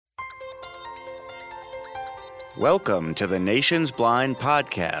Welcome to the Nation's Blind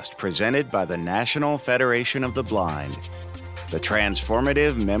podcast presented by the National Federation of the Blind, the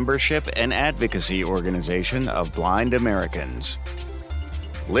transformative membership and advocacy organization of blind Americans.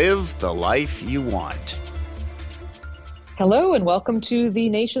 Live the life you want. Hello and welcome to the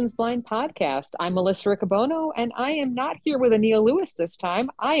Nation's Blind podcast. I'm Melissa Riccobono and I am not here with Anil Lewis this time.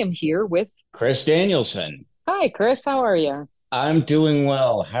 I am here with Chris Danielson. Hi, Chris. How are you? I'm doing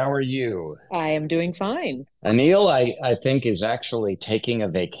well. How are you? I am doing fine. Anil, I think, is actually taking a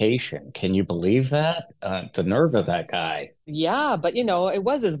vacation. Can you believe that? The nerve of that guy. Yeah, but it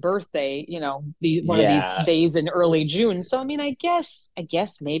was his birthday, one of these days in early June. So, I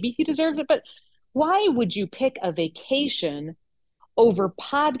guess maybe he deserves it. But why would you pick a vacation over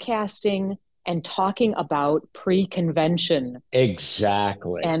podcasting and talking about pre-convention?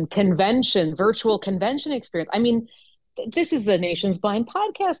 Exactly. And virtual convention experience. This is the Nation's Blind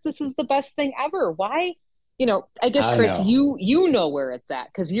podcast. This is the best thing ever. Why? I guess, Chris, you know where it's at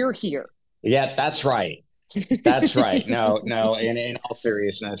because you're here. Yeah, that's right. That's right. No, in all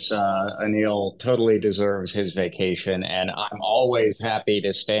seriousness, Anil totally deserves his vacation. And I'm always happy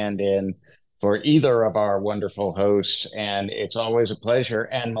to stand in for either of our wonderful hosts. And it's always a pleasure.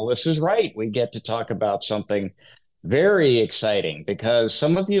 And Melissa's right. We get to talk about something very exciting because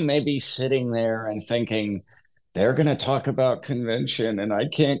some of you may be sitting there and thinking, they're going to talk about convention and I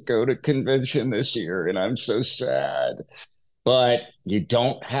can't go to convention this year and I'm so sad. But you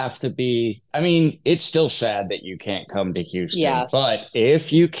don't have to be. It's still sad that you can't come to Houston. Yes. But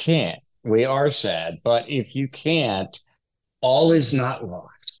if you can't, we are sad. But if you can't, all is not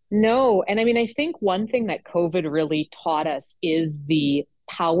lost. No. And I think one thing that COVID really taught us is the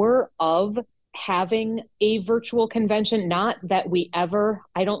power of having a virtual convention. Not that we ever,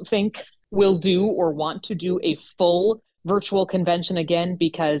 I don't think, will do or want to do a full virtual convention again,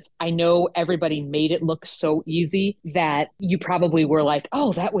 because I know everybody made it look so easy that you probably were like,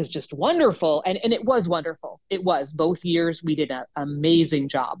 oh, that was just wonderful. And it was wonderful. It was. Both years we did an amazing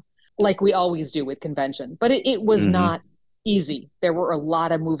job, like we always do with convention. But it was not easy. There were a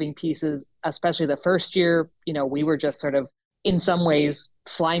lot of moving pieces, especially the first year. We were just sort of, in some ways,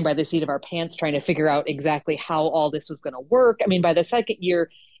 flying by the seat of our pants, trying to figure out exactly how all this was going to work. By the second year,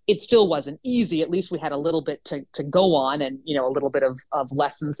 it still wasn't easy. At least we had a little bit to go on and, a little bit of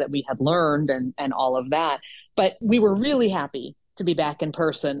lessons that we had learned and all of that. But we were really happy to be back in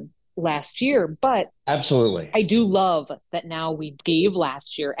person last year. But absolutely, I do love that now we gave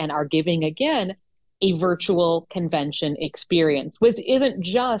last year and are giving again a virtual convention experience, which isn't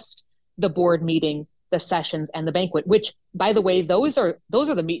just the board meeting, the sessions, and the banquet, which, by the way, those are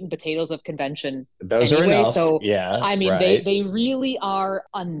the meat and potatoes of convention. Those anyway, are enough. So yeah, right. they really are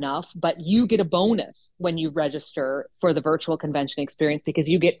enough, but you get a bonus when you register for the virtual convention experience because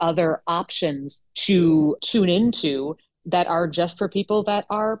you get other options to tune into that are just for people that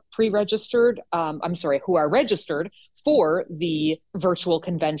are pre-registered. Who are registered for the virtual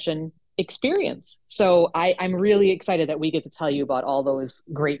convention experience. So I'm really excited that we get to tell you about all those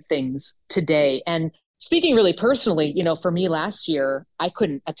great things today. And speaking really personally, for me last year, I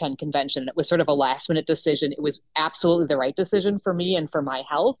couldn't attend convention. It was sort of a last minute decision. It was absolutely the right decision for me and for my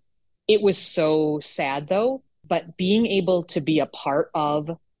health. It was so sad though, but being able to be a part of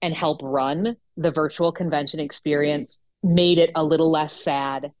and help run the virtual convention experience made it a little less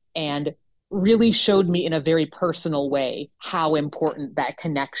sad and really showed me in a very personal way how important that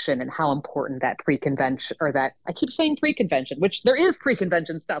connection and how important that pre-convention, or that, I keep saying pre-convention, which there is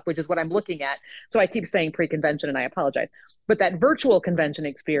pre-convention stuff, which is what I'm looking at. So I keep saying pre-convention and I apologize. But that virtual convention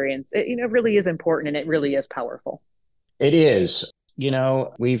experience, it really is important and it really is powerful. It is.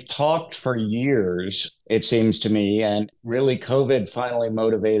 We've talked for years, it seems to me, and really COVID finally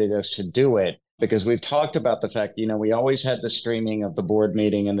motivated us to do it. Because we've talked about the fact, we always had the streaming of the board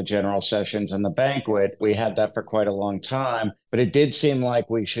meeting and the general sessions and the banquet. We had that for quite a long time, but it did seem like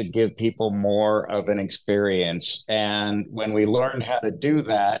we should give people more of an experience. And when we learned how to do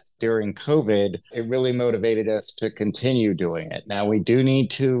that during COVID, it really motivated us to continue doing it. Now, we do need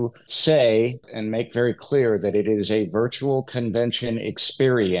to say and make very clear that it is a virtual convention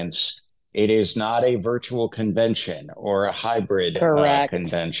experience. It is not a virtual convention or a hybrid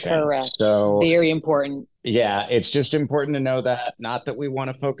convention. Correct. So very important. Yeah, it's just important to know that. Not that we want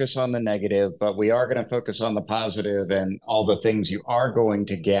to focus on the negative, but we are going to focus on the positive and all the things you are going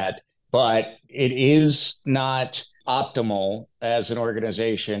to get. But it is not optimal. As an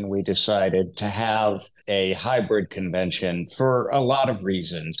organization, we decided to have a hybrid convention for a lot of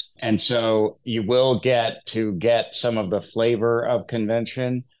reasons. And so you will get some of the flavor of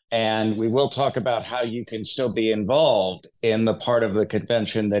convention, And we will talk about how you can still be involved in the part of the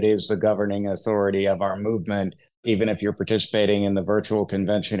convention that is the governing authority of our movement, even if you're participating in the virtual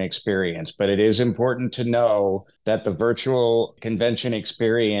convention experience. But it is important to know that the virtual convention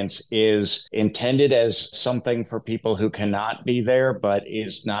experience is intended as something for people who cannot be there, but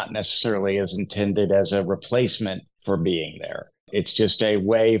is not necessarily as intended as a replacement for being there. It's just a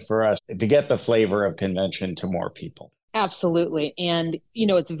way for us to get the flavor of convention to more people. Absolutely. And,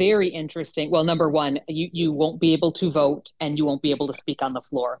 it's very interesting. Well, number one, you won't be able to vote and you won't be able to speak on the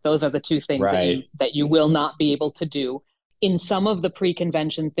floor. Those are the two things Right. that you will not be able to do. In some of the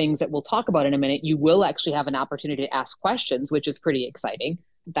pre-convention things that we'll talk about in a minute, you will actually have an opportunity to ask questions, which is pretty exciting.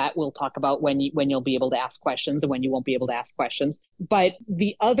 That we'll talk about when you'll be able to ask questions and when you won't be able to ask questions. But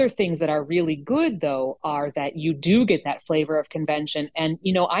the other things that are really good, though, are that you do get that flavor of convention. And,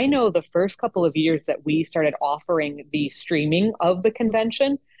 I know the first couple of years that we started offering the streaming of the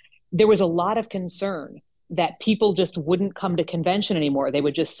convention, there was a lot of concern that people just wouldn't come to convention anymore. They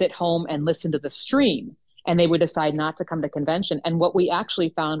would just sit home and listen to the stream, and they would decide not to come to convention. And what we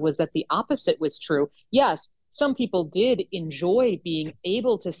actually found was that the opposite was true. Yes, some people did enjoy being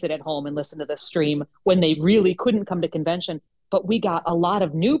able to sit at home and listen to the stream when they really couldn't come to convention. But we got a lot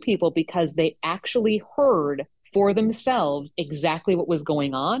of new people because they actually heard for themselves exactly what was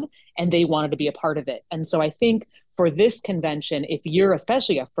going on and they wanted to be a part of it. And so I think for this convention, if you're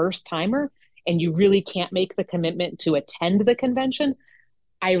especially a first timer and you really can't make the commitment to attend the convention,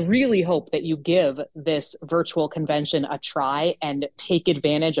 I really hope that you give this virtual convention a try and take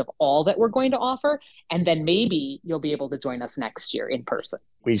advantage of all that we're going to offer. And then maybe you'll be able to join us next year in person.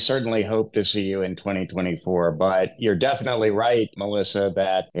 We certainly hope to see you in 2024, but you're definitely right, Melissa,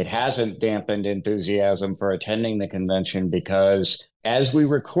 that it hasn't dampened enthusiasm for attending the convention because as we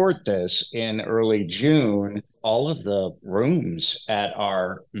record this in early June, all of the rooms at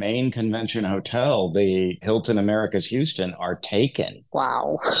our main convention hotel, the Hilton Americas Houston, are taken.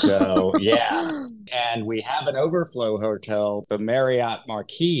 Wow. So, yeah. And we have an overflow hotel, the Marriott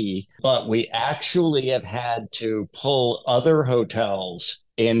Marquis, but we actually have had to pull other hotels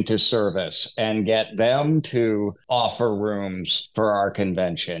into service and get them to offer rooms for our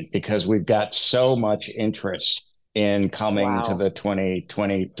convention because we've got so much interest in coming to the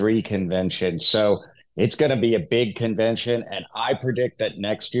 2023 convention. So it's going to be a big convention. And I predict that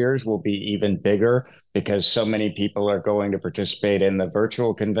next year's will be even bigger because so many people are going to participate in the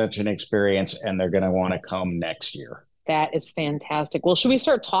virtual convention experience and they're going to want to come next year. That is fantastic. Well, should we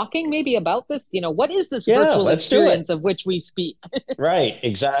start talking maybe about this? What is this virtual experience of which we speak? Right,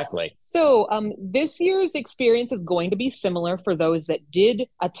 exactly. So this year's experience is going to be similar for those that did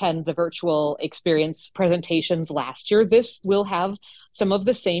attend the virtual experience presentations last year. This will have some of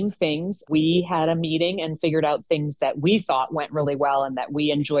the same things. We had a meeting and figured out things that we thought went really well and that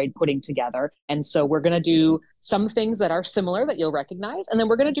we enjoyed putting together. And so we're going to do some things that are similar that you'll recognize, and then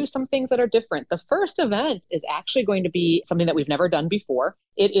we're going to do some things that are different. The first event is actually going to be something that we've never done before.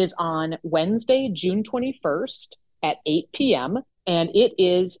 It is on Wednesday, June 21st at 8 p.m., and it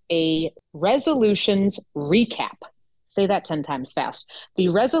is a resolutions recap. Say that 10 times fast. The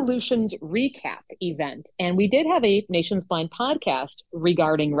resolutions recap event. And we did have a Nations Blind podcast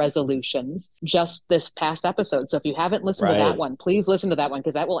regarding resolutions just this past episode. So if you haven't listened to that one, please listen to that one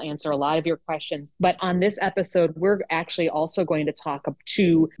because that will answer a lot of your questions. But on this episode, we're actually also going to talk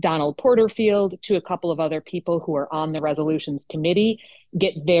to Donald Porterfield, to a couple of other people who are on the resolutions committee,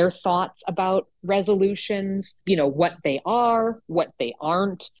 get their thoughts about resolutions, what they are, what they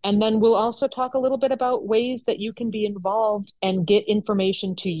aren't. And then we'll also talk a little bit about ways that you can be involved and get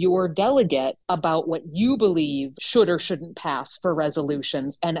information to your delegate about what you believe should or shouldn't pass for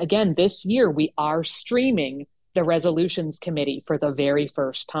resolutions. And again, this year we are streaming the resolutions committee for the very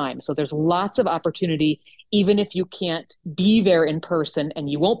first time. So there's lots of opportunity, even if you can't be there in person and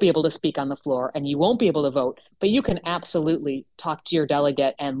you won't be able to speak on the floor and you won't be able to vote, but you can absolutely talk to your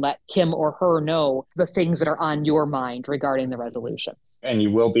delegate and let him or her know the things that are on your mind regarding the resolutions. And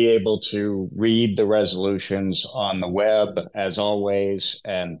you will be able to read the resolutions on the web as always,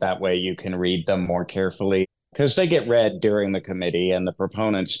 and that way you can read them more carefully. Because they get read during the committee and the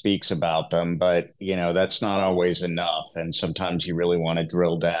proponent speaks about them, but, that's not always enough. And sometimes you really want to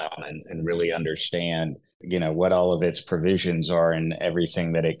drill down and really understand, what all of its provisions are and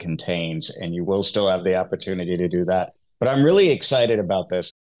everything that it contains. And you will still have the opportunity to do that. But I'm really excited about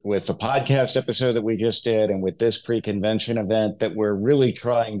this. with the podcast episode that we just did and with this pre-convention event that we're really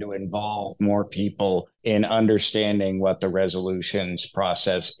trying to involve more people in understanding what the resolutions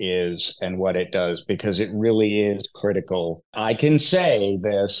process is and what it does, because it really is critical. I can say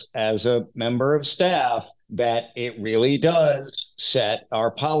this as a member of staff that it really does set our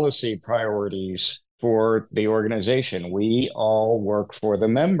policy priorities for the organization. We all work for the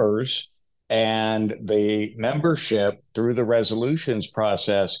members, and the membership through the resolutions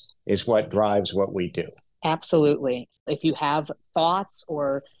process is what drives what we do. Absolutely. If you have thoughts,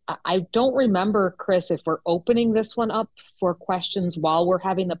 or I don't remember, Chris, if we're opening this one up for questions while we're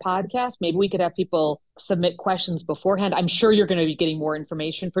having the podcast, maybe we could have people submit questions beforehand. I'm sure you're going to be getting more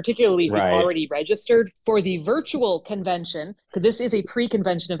information, particularly if you've already registered for the virtual convention, because this is a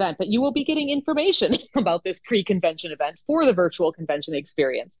pre-convention event, but you will be getting information about this pre-convention event for the virtual convention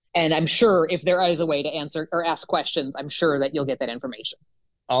experience. And I'm sure if there is a way to answer or ask questions, I'm sure that you'll get that information.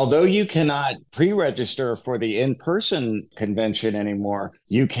 Although you cannot pre-register for the in-person convention anymore,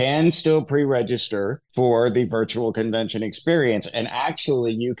 you can still pre-register for the virtual convention experience. And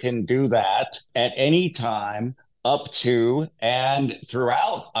actually, you can do that at any time up to and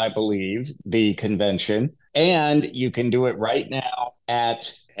throughout, I believe, the convention. And you can do it right now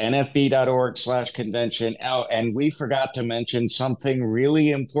at nfb.org/convention. Oh, and we forgot to mention something really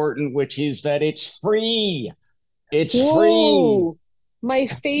important, which is that it's free. It's free. My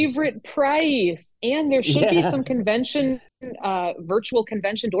favorite price. And there should be some convention, virtual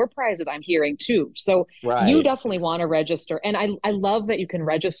convention door prizes I'm hearing too. So you definitely want to register. And I love that you can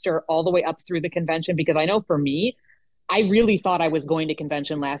register all the way up through the convention, because I know for me, I really thought I was going to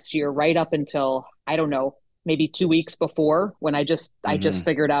convention last year, right up until, I don't know, maybe 2 weeks before, when I just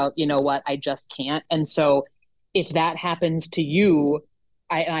figured out, you know what, I just can't. And so if that happens to you,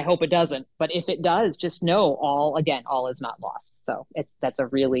 I hope it doesn't, but if it does, just know all is not lost. So that's a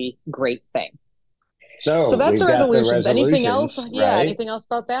really great thing. So that's the resolutions. Anything else? Right? Yeah. Anything else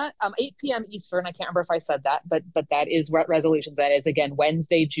about that? 8 p.m. Eastern. I can't remember if I said that, but that is what resolutions. That is, again,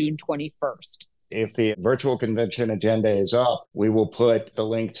 Wednesday, June 21st. If the virtual convention agenda is up, we will put the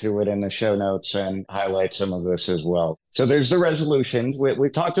link to it in the show notes and highlight some of this as well. So there's the resolutions.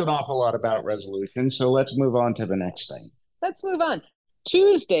 We've talked an awful lot about resolutions. So let's move on to the next thing. Let's move on.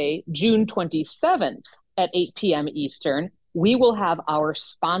 Tuesday, June 27th at 8 p.m. Eastern, we will have our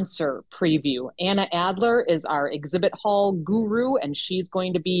sponsor preview. Anna Adler is our exhibit hall guru, and she's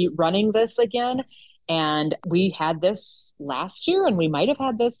going to be running this again. And we had this last year, and we might have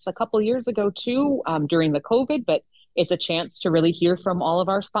had this a couple of years ago too, during the COVID, but it's a chance to really hear from all of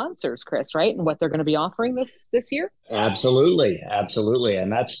our sponsors, Chris, right? And what they're going to be offering this year. Absolutely. Absolutely.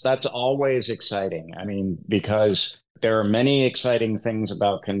 And that's always exciting. I mean, because there are many exciting things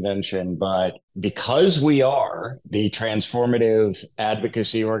about convention, but because we are the transformative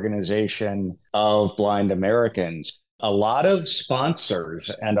advocacy organization of blind Americans, a lot of sponsors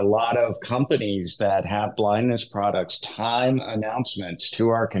and a lot of companies that have blindness products time announcements to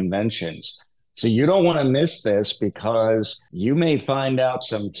our conventions. So you don't want to miss this, because you may find out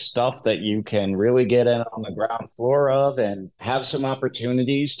some stuff that you can really get in on the ground floor of, and have some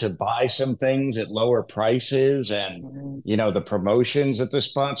opportunities to buy some things at lower prices. And, you know, the promotions that the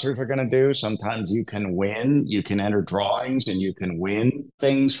sponsors are going to do, sometimes you can win, you can enter drawings and you can win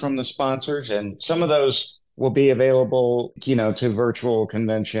things from the sponsors. And some of those will be available, you know, to virtual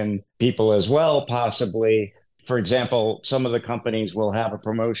convention people as well, possibly. For example, some of the companies will have a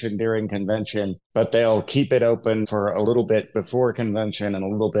promotion during convention, but they'll keep it open for a little bit before convention and a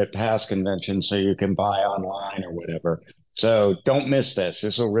little bit past convention, so you can buy online or whatever. So don't miss this.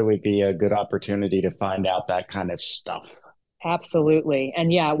 This will really be a good opportunity to find out that kind of stuff. Absolutely.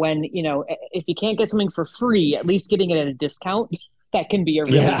 And yeah, when, you know, if you can't get something for free, at least getting it at a discount, that can be a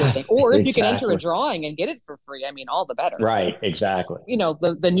really good thing. Or if you can enter a drawing and get it for free, I mean, all the better. Right, exactly. You know,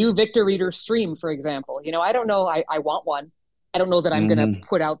 the new Victor Reader Stream, for example, you know, I don't know, I want one. I don't know that I'm going to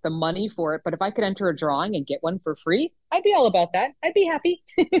put out the money for it, but if I could enter a drawing and get one for free, I'd be all about that. I'd be happy.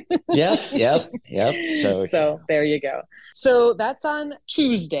 Yep. So there you go. So that's on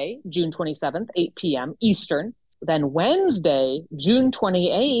Tuesday, June 27th, 8 p.m. Eastern. Then Wednesday, June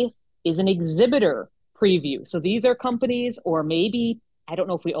 28th is an exhibitor preview. So these are companies, or maybe, I don't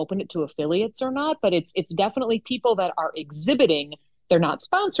know if we open it to affiliates or not, but it's definitely people that are exhibiting. They're not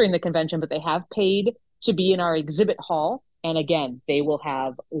sponsoring the convention, but they have paid to be in our exhibit hall. And again, they will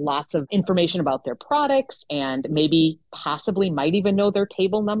have lots of information about their products, and maybe possibly might even know their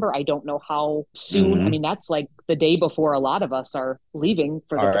table number. I don't know how soon. I mean, that's like the day before a lot of us are leaving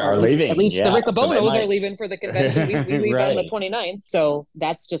for the are leaving. At least the Yeah. Riccobonos So are leaving for the convention. We leave on the Right. 29th. So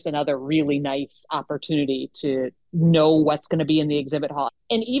that's just another really nice opportunity to know what's going to be in the exhibit hall.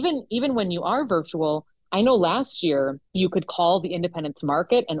 And even when you are virtual, I know last year you could call the Independence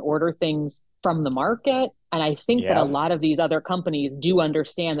Market and order things from the market. And I think that a Yeah. lot of these other companies do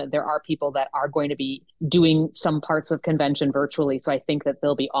understand that there are people that are going to be doing some parts of convention virtually. So I think that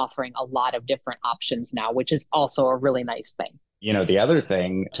they'll be offering a lot of different options now, which is also a really nice thing. You know, the other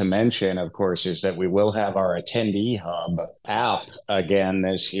thing to mention, of course, is that we will have our Attendee Hub app again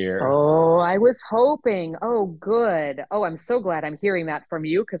this year. Oh, I was hoping. Oh, good. Oh, I'm so glad I'm hearing that from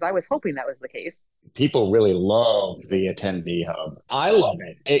you because I was hoping that was the case. People really love the Attendee Hub. I love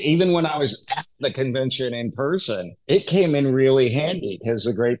it. Even when I was at the convention in person, it came in really handy because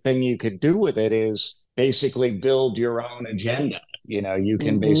the great thing you could do with it is basically build your own agenda. You know, you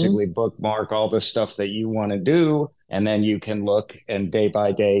can basically bookmark all the stuff that you want to do, and then you can look and day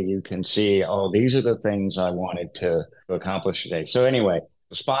by day, you can see, oh, these are the things I wanted to accomplish today. So anyway,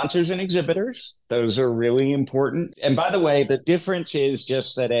 sponsors and exhibitors, those are really important. And by the way, the difference is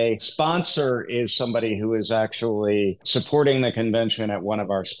just that a sponsor is somebody who is actually supporting the convention at one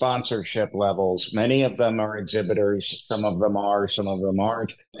of our sponsorship levels. Many of them are exhibitors, some of them are, some of them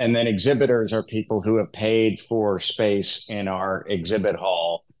aren't. And then exhibitors are people who have paid for space in our exhibit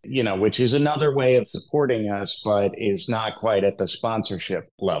hall, you know, which is another way of supporting us, but is not quite at the sponsorship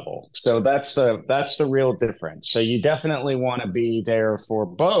level. So that's the real difference. So you definitely want to be there for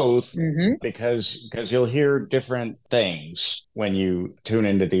both because you'll hear different things when you tune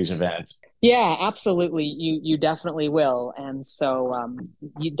into these events. Yeah, absolutely. You definitely will. And so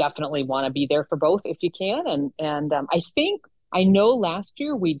you definitely want to be there for both if you can. And I know last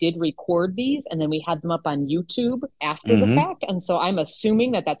year we did record these and then we had them up on YouTube after the fact. And so I'm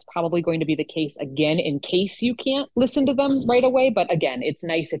assuming that that's probably going to be the case again in case you can't listen to them right away. But again, it's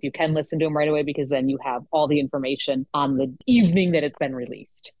nice if you can listen to them right away because then you have all the information on the evening that it's been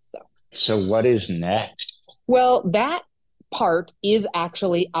released. So what is next? Well, that part is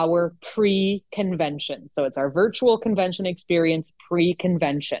actually our pre-convention. So it's our virtual convention experience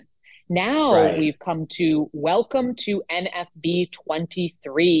pre-convention. Now we've come to welcome to NFB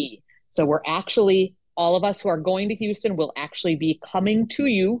 23. So we're actually, all of us who are going to Houston will actually be coming to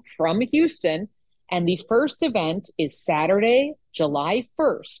you from Houston. And the first event is Saturday, July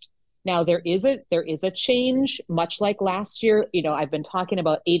 1st. Now there is a change, much like last year. You know, I've been talking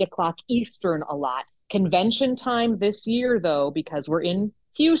about 8 o'clock Eastern a lot. Convention time this year, though, because we're in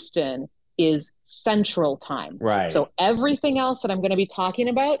Houston, is Central Time. Right. So everything else that I'm going to be talking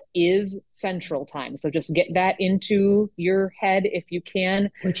about is Central Time. So just get that into your head if you can.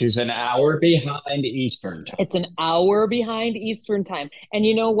 Which is an hour behind Eastern Time. It's an hour behind Eastern Time. And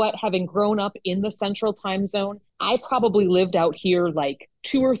you know what? Having grown up in the Central Time zone, I probably lived out here like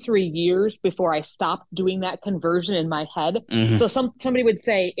 2 or 3 years before I stopped doing that conversion in my head. So somebody would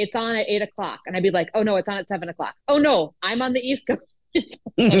say, it's on at 8 o'clock. And I'd be like, oh no, it's on at 7 o'clock. Oh no, I'm on the East Coast.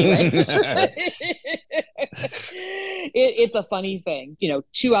 Anyway, it's a funny thing, you know,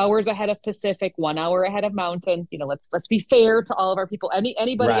 2 hours ahead of Pacific, 1 hour ahead of Mountain. You know, let's be fair to all of our people.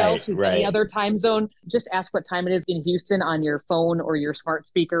 Anybody else who's any other time zone, just ask what time it is in Houston on your phone or your smart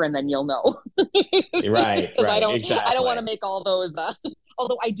speaker, and then you'll know. Right. I don't want to make all those.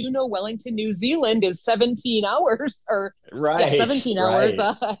 Although I do know Wellington, New Zealand is 17 hours or 17 hours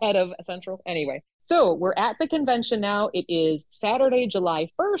ahead of Central. Anyway, so we're at the convention now. It is Saturday, July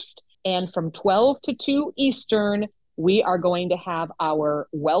 1st. And from 12 to 2 Eastern, we are going to have our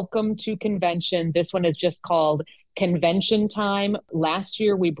Welcome to Convention. This one is just called Convention Time. Last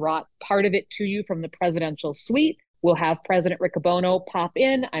year, we brought part of it to you from the presidential suite. We'll have President Riccobono pop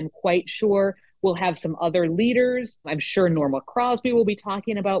in. I'm quite sure we'll have some other leaders. I'm sure Norma Crosby will be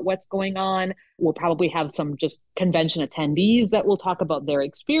talking about what's going on. We'll probably have some just convention attendees that will talk about their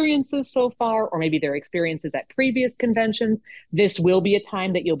experiences so far, or maybe their experiences at previous conventions. This will be a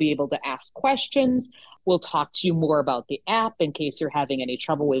time that you'll be able to ask questions. We'll talk to you more about the app in case you're having any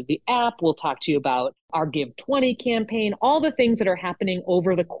trouble with the app. We'll talk to you about our Give 20 campaign, all the things that are happening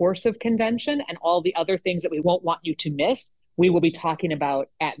over the course of convention and all the other things that we won't want you to miss. We will be talking about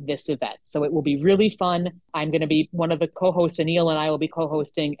at this event. So it will be really fun. I'm going to be one of the co-hosts, Anil and I will be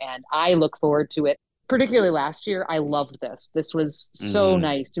co-hosting, and I look forward to it. Particularly last year, I loved this. This was so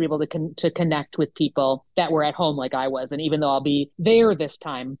nice to be able to connect with people that were at home like I was. And even though I'll be there this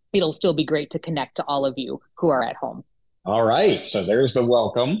time, it'll still be great to connect to all of you who are at home. All right. So there's the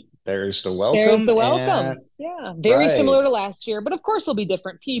welcome. There's the welcome. There's the welcome. Yeah. Very right. similar to last year. But of course, there'll be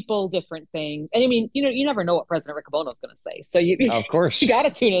different people, different things. And I mean, you never know what President Riccobono is going to say. So of course, you got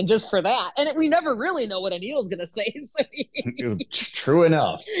to tune in just for that. And we never really know what Anil's going to say. So true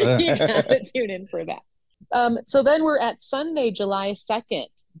enough. You got to tune in for that. So then we're at Sunday, July 2nd,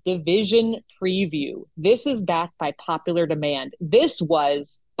 division preview. This is back by popular demand. This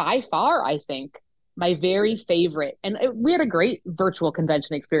was by far, I think, my very favorite. And we had a great virtual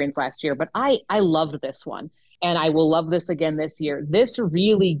convention experience last year, but I loved this one. And I will love this again this year. This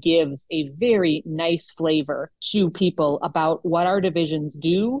really gives a very nice flavor to people about what our divisions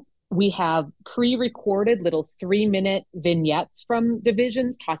do. We have pre-recorded little 3-minute vignettes from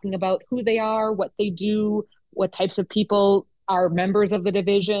divisions talking about who they are, what they do, what types of people are members of the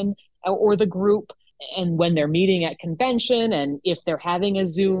division or the group, and when they're meeting at convention, and if they're having a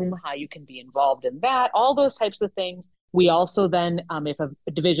Zoom, how you can be involved in that, all those types of things. We also then, if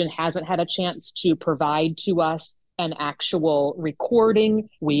a division hasn't had a chance to provide to us an actual recording,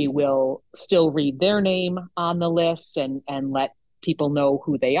 we will still read their name on the list and let people know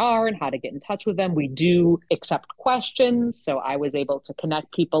who they are and how to get in touch with them. We do accept questions. So I was able to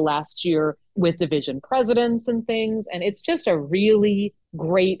connect people last year with division presidents and things. And it's just a really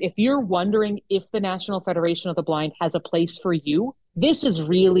great, if you're wondering if the National Federation of the Blind has a place for you, this is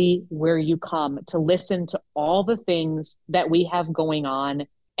really where you come to listen to all the things that we have going on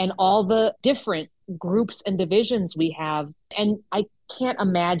and all the different groups and divisions we have. And I can't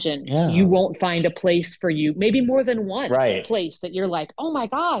imagine you won't find a place for you, maybe more than one place that you're like, oh my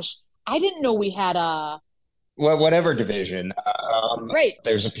gosh, I didn't know we had a... Well, whatever division. Right.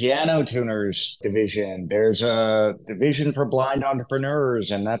 There's a piano tuners division. There's a division for blind entrepreneurs,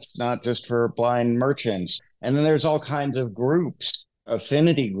 and that's not just for blind merchants. And then there's all kinds of groups,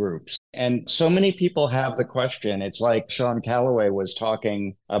 affinity groups. And so many people have the question. It's like Sean Calloway was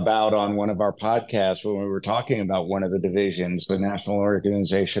talking about on one of our podcasts when we were talking about one of the divisions, the National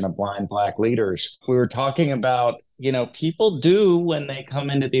Organization of Blind Black Leaders. We were talking about, people do when they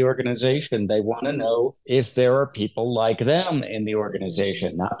come into the organization, they want to know if there are people like them in the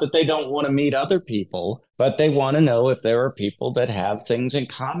organization. Not that they don't want to meet other people, but they want to know if there are people that have things in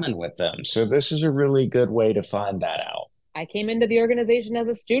common with them. So this is a really good way to find that out. I came into the organization as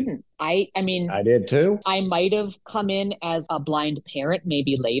a student. I mean, I did too. I might have come in as a blind parent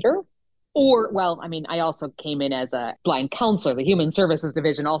maybe later. Or, I also came in as a blind counselor. The Human Services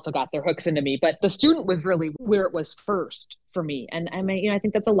Division also got their hooks into me. But the student was really where it was first for me. And I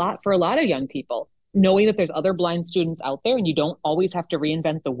think that's a lot for a lot of young people. Knowing that there's other blind students out there and you don't always have to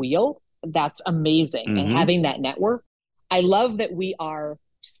reinvent the wheel, that's amazing. Mm-hmm. And having that network. I love that we are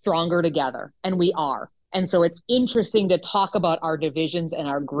stronger together, and we are. And so it's interesting to talk about our divisions and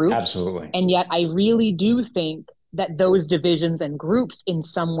our groups. Absolutely. And yet I really do think that those divisions and groups in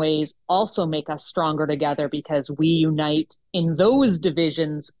some ways also make us stronger together, because we unite in those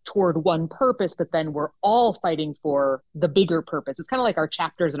divisions toward one purpose, but then we're all fighting for the bigger purpose. It's kind of like our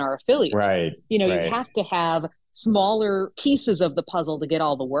chapters and our affiliates. Right. You have to have smaller pieces of the puzzle to get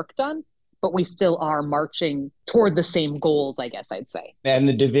all the work done, but we still are marching toward the same goals, I guess I'd say. And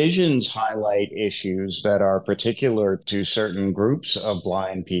the divisions highlight issues that are particular to certain groups of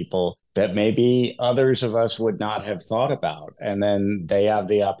blind people that maybe others of us would not have thought about. And then they have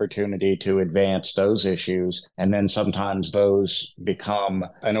the opportunity to advance those issues. And then sometimes those become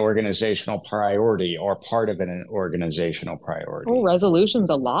an organizational priority or part of an organizational priority. Oh, resolutions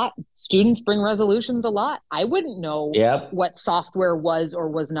a lot. Students bring resolutions a lot. I wouldn't know what software was or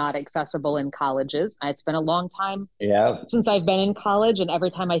was not accessible in colleges. It's been a long time since I've been in college. And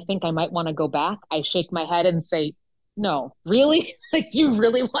every time I think I might want to go back, I shake my head and say, no, really? Like, you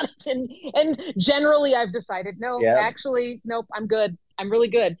really want it? And generally I've decided, actually, nope, I'm good. I'm really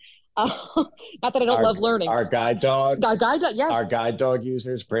good. Not that I don't love learning. Our guide dog. Yes. Our guide dog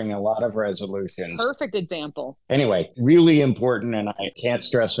users bring a lot of resolutions. Perfect example. Anyway, really important. And I can't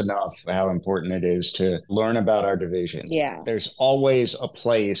stress enough how important it is to learn about our divisions. Yeah. There's always a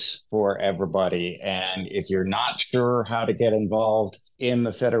place for everybody. And if you're not sure how to get involved in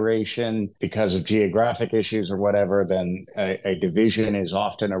the Federation because of geographic issues or whatever, then a division is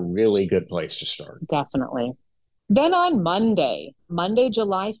often a really good place to start. Definitely. Then on Monday,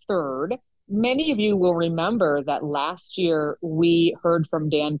 July 3rd, many of you will remember that last year we heard from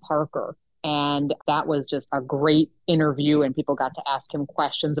Dan Parker, and that was just a great interview, and people got to ask him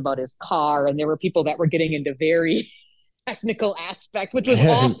questions about his car, and there were people that were getting into very technical aspect, which was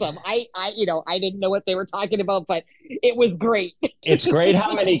awesome. I didn't know what they were talking about, but it was great. It's great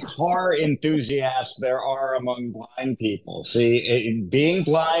how many car enthusiasts there are among blind people. See, being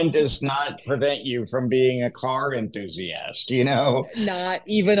blind does not prevent you from being a car enthusiast, you know? Not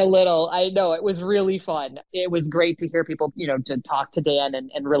even a little. I know it was really fun. It was great to hear people, to talk to Dan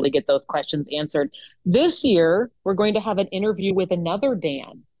and really get those questions answered. This year, we're going to have an interview with another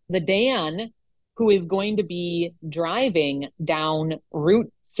Dan, the Dan who is going to be driving down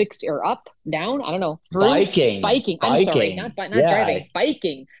Route 60 or up, down, I don't know. Biking. I'm sorry, not driving,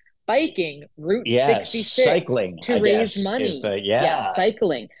 biking Route 66 cycling, to raise money.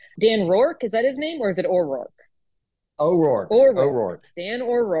 Cycling. Dan Rourke, is that his name, or is it O'Rourke? O'Rourke. Dan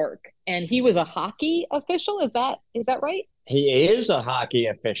O'Rourke. And he was a hockey official. Is that right? He is a hockey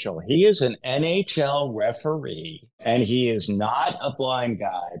official. He is an NHL referee, and he is not a blind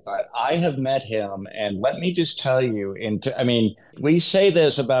guy, but I have met him. And let me just tell you, we say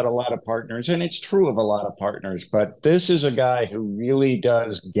this about a lot of partners, and it's true of a lot of partners, but this is a guy who really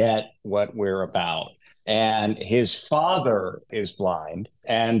does get what we're about. And his father is blind.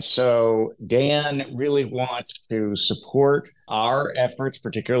 And so Dan really wants to support our efforts,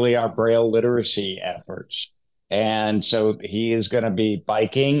 particularly our Braille literacy efforts. And so he is going to be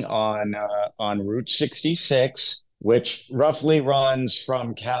biking on Route 66, which roughly runs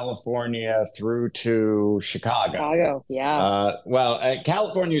from California through to Chicago. Yeah.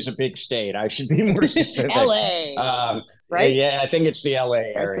 California is a big state. I should be more specific. LA. Right? Yeah, I think it's the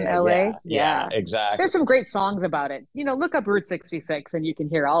LA area. It's LA? Yeah, exactly. There's some great songs about it. Look up Route 66 and you can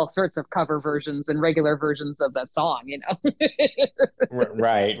hear all sorts of cover versions and regular versions of that song,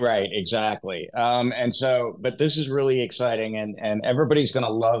 Right, exactly. But this is really exciting, and everybody's going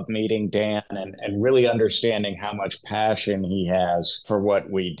to love meeting Dan and really understanding how much passion he has for what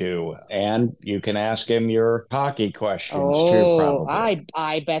we do. And you can ask him your hockey questions too, probably.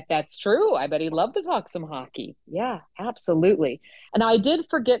 I bet that's true. I bet he'd love to talk some hockey. Yeah, absolutely. And I did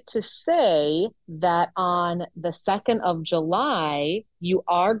forget to say that on the 2nd of July, you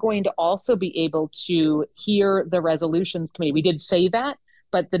are going to also be able to hear the resolutions committee. We did say that,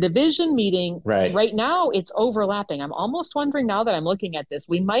 but the division meeting right now, it's overlapping. I'm almost wondering, now that I'm looking at this,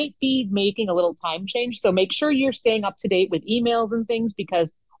 we might be making a little time change. So make sure you're staying up to date with emails and things,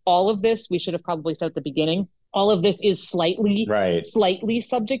 because all of this, we should have probably said at the beginning, all of this is slightly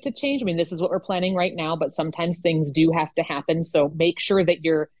subject to change. This is what we're planning right now, but sometimes things do have to happen. So make sure that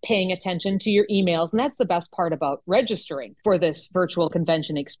you're paying attention to your emails. And that's the best part about registering for this virtual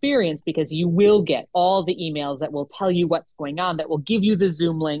convention experience, because you will get all the emails that will tell you what's going on, that will give you the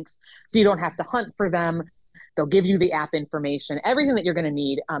Zoom links so you don't have to hunt for them. They'll give you the app information, everything that you're going to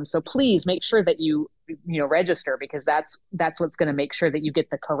need. So please make sure that you register, because that's what's going to make sure that you get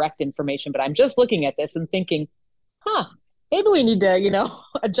the correct information. But I'm just looking at this and thinking, maybe we need to,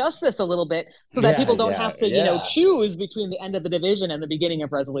 adjust this a little bit so that people don't have to, choose between the end of the division and the beginning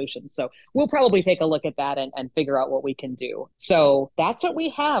of resolutions. So we'll probably take a look at that and figure out what we can do. So that's what we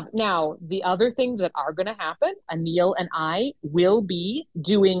have. Now, the other things that are going to happen, Anil and I will be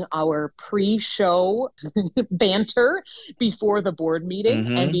doing our pre-show banter before the board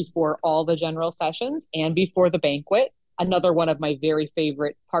meeting and before all the general sessions and before the banquet. Another one of my very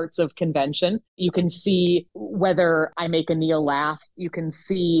favorite parts of convention. You can see whether I make Anil laugh. You can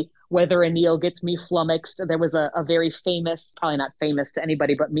see whether Anil gets me flummoxed. There was a very famous, probably not famous to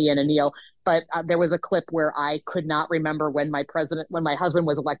anybody but me and Anil, but there was a clip where I could not remember when my husband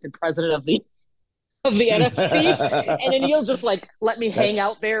was elected president of the NFC, and Anil just let me hang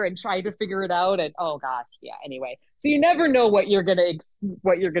out there and try to figure it out. And oh gosh, yeah. Anyway, so you never know what you're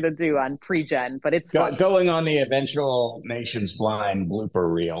gonna do on pre-gen, but it's fun. Going on the eventual Nations Blind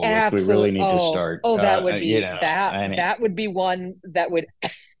blooper reel. If we really need to start. That would be that would be one that would.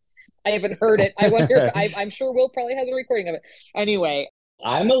 I haven't heard it. I wonder. I'm sure we'll probably have the recording of it. Anyway.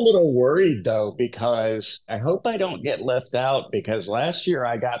 I'm a little worried, though, because I hope I don't get left out, because last year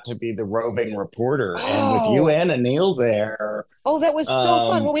I got to be the roving reporter, and with you and Anil there. Oh, that was so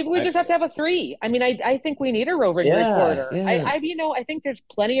fun. Well, maybe we just have to have a 3. I think we need a roving reporter. Yeah. I think there's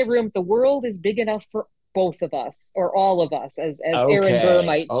plenty of room. The world is big enough for both of us, or all of us, as Aaron Burr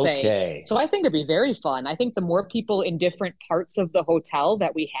might say. So I think it'd be very fun. I think the more people in different parts of the hotel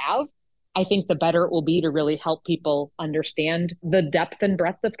that we have, I think the better it will be to really help people understand the depth and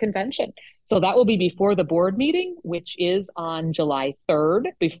breadth of convention. So that will be before the board meeting, which is on July 3rd,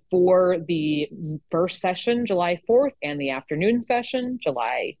 before the first session, July 4th, and the afternoon session,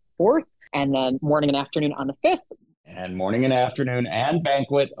 July 4th, and then morning and afternoon on the 5th. And morning and afternoon and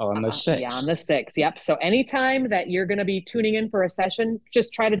banquet on the 6th. Yeah, on the 6th. Yep. So anytime that you're going to be tuning in for a session,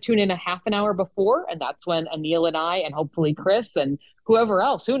 just try to tune in a half an hour before. And that's when Anil and I, and hopefully Chris and whoever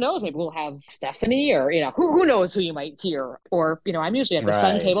else, who knows, maybe we'll have Stephanie or, who knows who you might hear. Or, I'm usually at the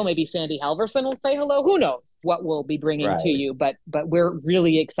Sun table. Maybe Sandy Halverson will say hello. Who knows what we'll be bringing to you. But we're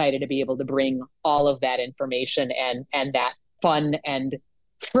really excited to be able to bring all of that information and that fun and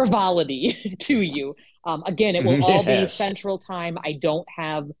frivolity to you. Again, it will all be Central Time. I don't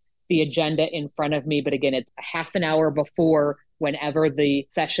have the agenda in front of me, but again, it's a half an hour before whenever the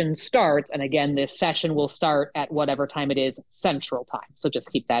session starts. And again, this session will start at whatever time it is Central Time. So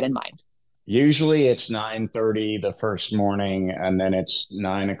just keep that in mind. Usually it's 9:30 the first morning, and then it's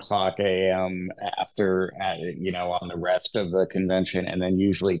 9:00 a.m. after, on the rest of the convention, and then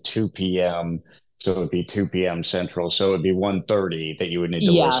usually 2 p.m. So it would be 2 p.m. Central. So it would be 1:30 that you would need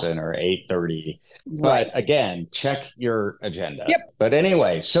to listen, or 8:30. But again, check your agenda. Yep. But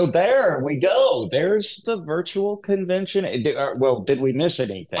anyway, so there we go. There's the virtual convention. Well, did we miss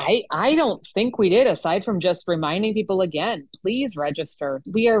anything? I don't think we did, aside from just reminding people again, please register.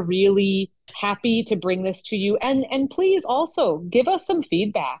 We are really happy to bring this to you. And please also give us some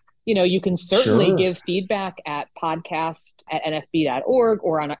feedback. You can certainly give feedback at podcast@nfb.org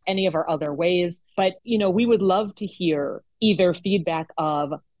or on any of our other ways. But, we would love to hear either feedback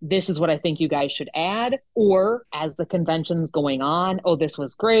of this is what I think you guys should add, or as the convention's going on, oh, this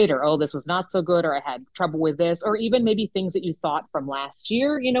was great, or oh, this was not so good, or I had trouble with this, or even maybe things that you thought from last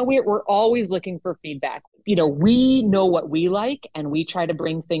year. We're always looking for feedback. We know what we like, and we try to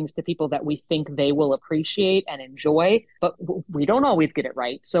bring things to people that we think they will appreciate and enjoy, but we don't always get it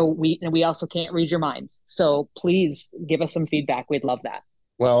right. So we also can't read your minds. So please give us some feedback. We'd love that.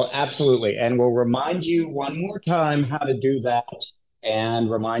 Well, absolutely. And we'll remind you one more time how to do that, and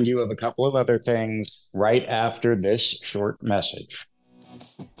remind you of a couple of other things right after this short message.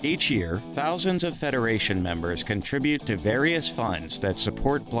 Each year, thousands of Federation members contribute to various funds that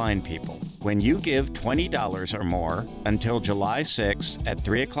support blind people. When you give $20 or more until July 6th at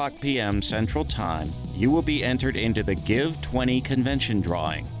 3:00 p.m. Central Time, you will be entered into the Give 20 convention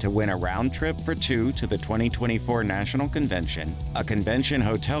drawing to win a round trip for two to the 2024 National Convention, a convention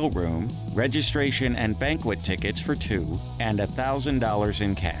hotel room, registration and banquet tickets for two, and $1,000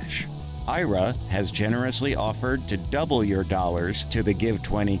 in cash. IRA has generously offered to double your dollars to the Give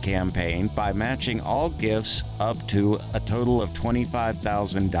 20 campaign by matching all gifts up to a total of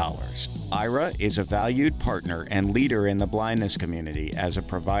 $25,000. IRA is a valued partner and leader in the blindness community as a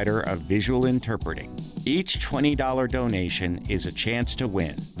provider of visual interpreting. Each $20 donation is a chance to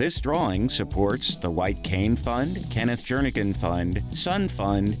win. This drawing supports the White Cane Fund, Kenneth Jernigan Fund, Sun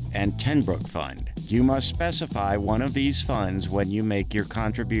Fund, and Tenbrook Fund. You must specify one of these funds when you make your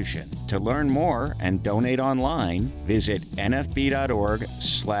contribution. To learn more and donate online, visit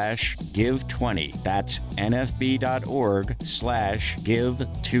nfb.org/give20. That's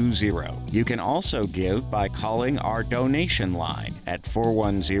nfb.org/give20. You can also give by calling our donation line at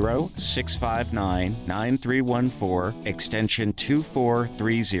 410-659-9314, extension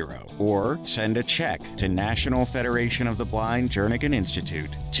 2430, or send a check to National Federation of the Blind Jernigan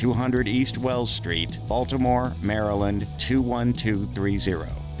Institute, 200 East Wells Street, Baltimore, Maryland 21230.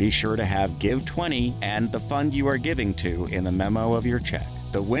 Be sure to have Give 20 and the fund you are giving to in the memo of your check.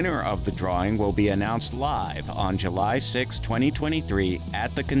 The winner of the drawing will be announced live on July 6, 2023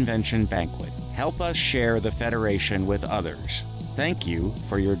 at the convention banquet. Help us share the Federation with others. Thank you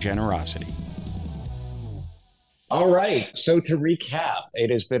for your generosity. All right. So to recap, it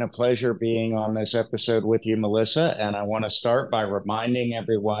has been a pleasure being on this episode with you, Melissa. And I want to start by reminding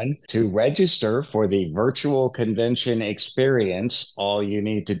everyone to register for the virtual convention experience. All you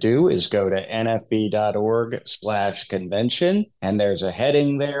need to do is go to nfb.org/convention. And there's a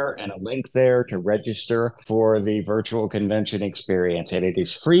heading there and a link there to register for the virtual convention experience. And it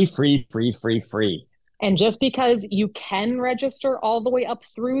is free. And just because you can register all the way up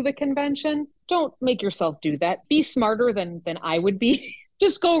through the convention, don't make yourself do that. Be smarter than I would be.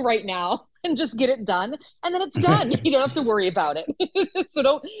 Just go right now and just get it done. And then it's done. You don't have to worry about it. So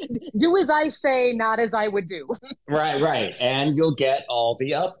don't do as I say, not as I would do. Right. And you'll get all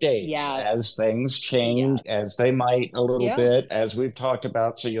the updates as things change, as they might a little bit, as we've talked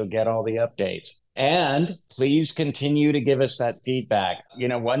about. So you'll get all the updates. And please continue to give us that feedback.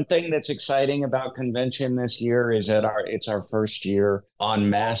 One thing that's exciting about convention this year is that it's our first year on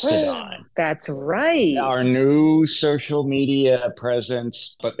Mastodon. That's right. Our new social media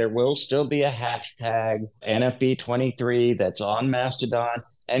presence, but there will still be a hashtag NFB23 that's on Mastodon.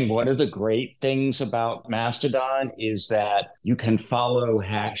 And one of the great things about Mastodon is that you can follow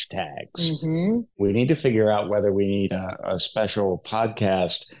hashtags. Mm-hmm. We need to figure out whether we need a special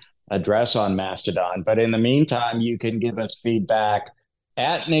podcast address on Mastodon. But in the meantime, you can give us feedback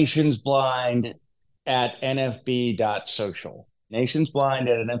at nationsblind at nfb.social.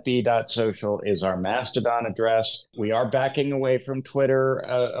 Nationsblind@nfb.social is our Mastodon address. We are backing away from Twitter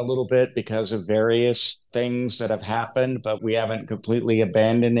a little bit because of various things that have happened, but we haven't completely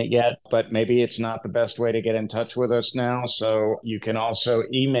abandoned it yet. But maybe it's not the best way to get in touch with us now. So you can also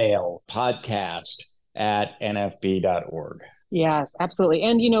email podcast@nfb.org. Yes, absolutely.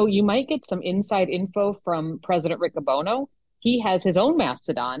 And, you might get some inside info from President Rick Gabono. He has his own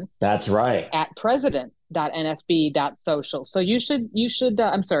Mastodon. That's right. At president.nfb.social. So you should,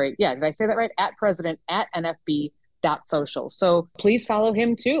 I'm sorry. Yeah. Did I say that right? At president@nfb.social. So please follow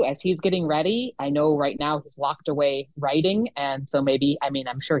him too, as he's getting ready. I know right now he's locked away writing. And so maybe, I'm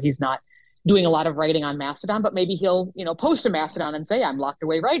sure he's not doing a lot of writing on Mastodon, but maybe he'll, post a Mastodon and say, I'm locked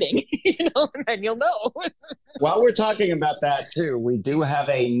away writing, and then you'll know. While we're talking about that too, we do have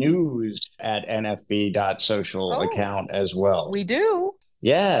a news@nfb.social account as well. We do.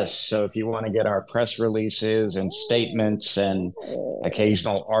 Yes. So if you want to get our press releases and statements and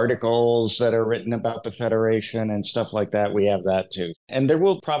occasional articles that are written about the Federation and stuff like that, we have that too. And there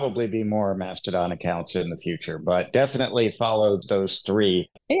will probably be more Mastodon accounts in the future, but definitely follow those three.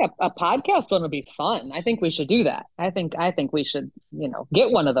 Hey, a podcast one would be fun. I think we should do that. I think we should, get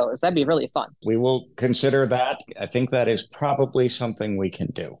one of those. That'd be really fun. We will consider that. I think that is probably something we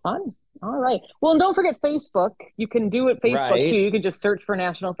can do. Fun. All right. Well, and don't forget Facebook. You can do it Facebook too. You can just search for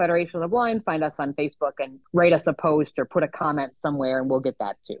National Federation of the Blind, find us on Facebook, and write us a post or put a comment somewhere, and we'll get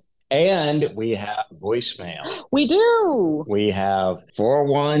that too. And we have voicemail. We do. We have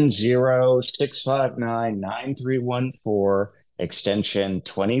 410-659-9314, extension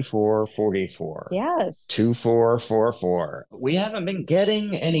 2444. Yes. 2444. We haven't been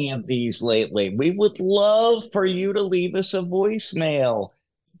getting any of these lately. We would love for you to leave us a voicemail.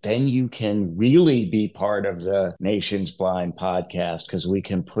 Then you can really be part of the Nations Blind podcast, because we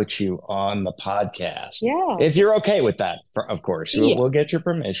can put you on the podcast. Yeah. If you're okay with that, of course, we'll get your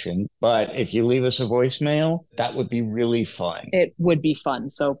permission. But if you leave us a voicemail, that would be really fun. It would be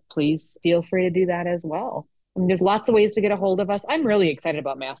fun. So please feel free to do that as well. There's lots of ways to get a hold of us. I'm really excited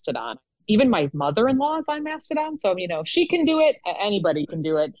about Mastodon. Even my mother-in-law is on Mastodon. So, she can do it. Anybody can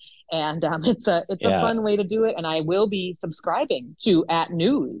do it. And it's a fun way to do it. And I will be subscribing to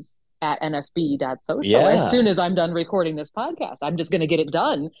 @news@nfb.social as soon as I'm done recording this podcast. I'm just going to get it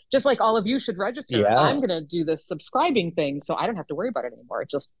done. Just like all of you should register. Yeah. I'm going to do the subscribing thing, so I don't have to worry about it anymore. It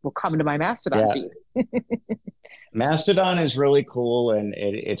just will come to my Mastodon feed. Mastodon is really cool, and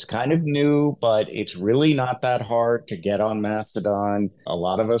it's kind of new, but it's really not that hard to get on Mastodon. A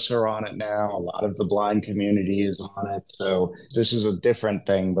lot of us are on it now. A lot of the blind community is on it. So this is a different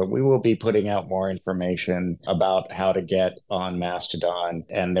thing, but we will be putting out more information about how to get on Mastodon.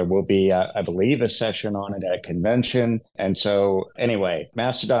 And there will be, I believe, a session on it at convention. And so anyway,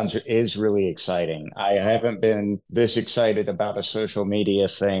 Mastodon is really exciting. I haven't been this excited about a social media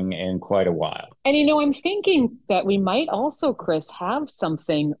thing in quite a while. And, I'm thinking that we might also, Chris, have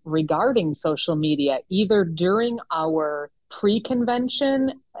something regarding social media, either during our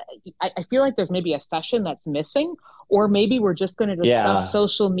pre-convention. I feel like there's maybe a session that's missing, or maybe we're just going to discuss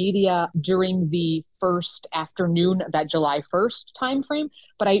social media during the first afternoon, that July 1st timeframe.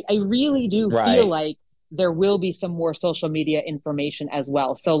 But I really do feel like there will be some more social media information as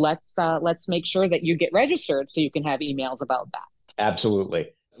well. So let's make sure that you get registered so you can have emails about that.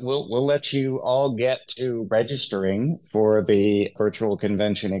 Absolutely. We'll let you all get to registering for the virtual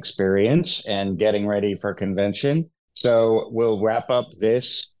convention experience and getting ready for convention. So we'll wrap up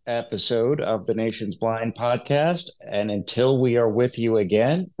this episode of the Nations Blind podcast. And until we are with you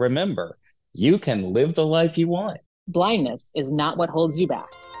again, remember, you can live the life you want. Blindness is not what holds you back.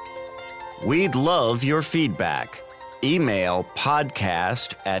 We'd love your feedback. Email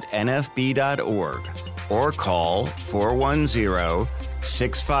podcast@nfb.org or call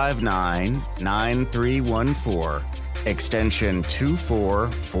 410-659-9314, extension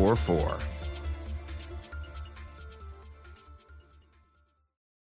 2444.